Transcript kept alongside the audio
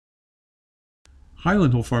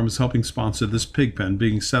Highland Hill Farm is helping sponsor this pig pen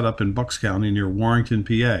being set up in Bucks County near Warrington,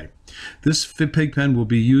 PA. This pig pen will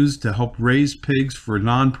be used to help raise pigs for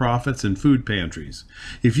nonprofits and food pantries.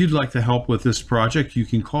 If you'd like to help with this project, you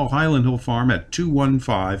can call Highland Hill Farm at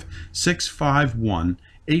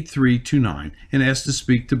 215-651-8329 and ask to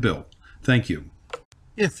speak to Bill. Thank you.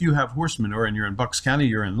 If you have horse manure and you're in Bucks County,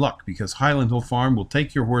 you're in luck because Highland Hill Farm will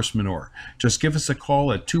take your horse manure. Just give us a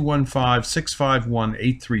call at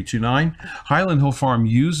 215-651-8329. Highland Hill Farm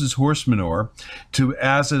uses horse manure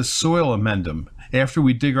as a soil amendment. After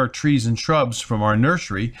we dig our trees and shrubs from our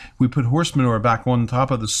nursery, we put horse manure back on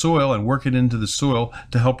top of the soil and work it into the soil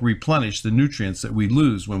to help replenish the nutrients that we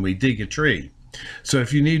lose when we dig a tree. So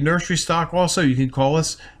if you need nursery stock also, you can call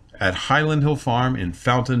us at Highland Hill Farm in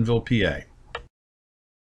Fountainville, PA.